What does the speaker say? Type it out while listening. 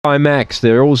High Max.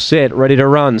 They're all set, ready to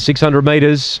run. 600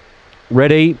 metres,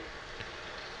 ready.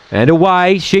 And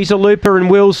away, She's a Looper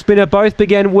and Will Spinner both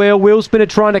began well. Will Spinner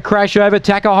trying to crash over.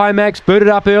 Tacker High Max booted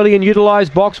up early and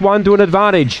utilised box 1 to an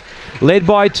advantage. Led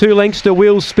by 2 lengths to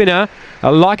Will Spinner.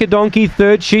 Like a Donkey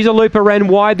third. She's a Looper ran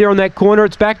wide there on that corner.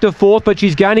 It's back to 4th, but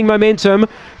she's gaining momentum.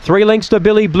 3 lengths to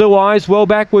Billy Blue Eyes. Well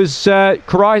back was,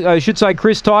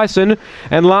 Chris Tyson.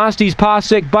 And last is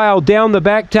Parsec Bale. Down the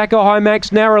back, Tacker High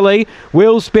Max narrowly.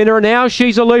 Will Spinner. Now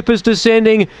She's a Looper's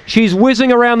descending. She's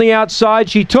whizzing around the outside.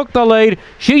 She took the lead.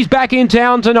 She's back in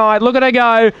town tonight. Look at her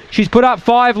go. She's put up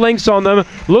 5 lengths on them.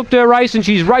 Looked her race and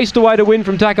she's raced away to win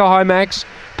from Tacker High Max.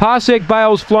 Parsec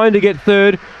Bale's flown to get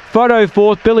 3rd. Photo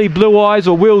 4th, Billy Blue Eyes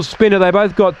or Will Spinner. They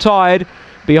both got tired.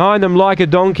 Behind them, Like a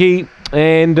Donkey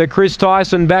and Chris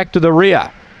Tyson back to the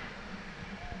rear.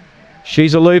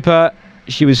 She's a Looper.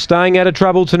 She was staying out of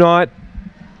trouble tonight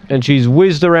and she's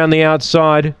whizzed around the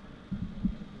outside.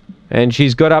 And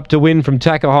she's got up to win from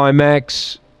Tacker High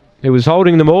Max, who was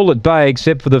holding them all at bay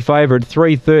except for the favourite.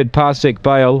 3 third, Parsec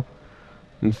Bale.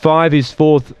 And 5 is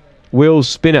 4th, Will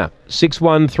Spinner. 6,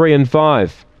 1, 3 and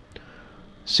 5.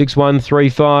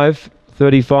 6135,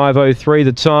 35.03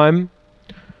 the time.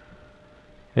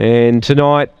 And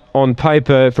tonight, on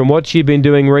paper, from what she'd been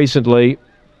doing recently,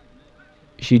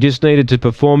 she just needed to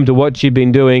perform to what she'd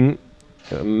been doing,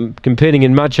 competing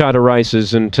in much harder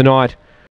races. And tonight,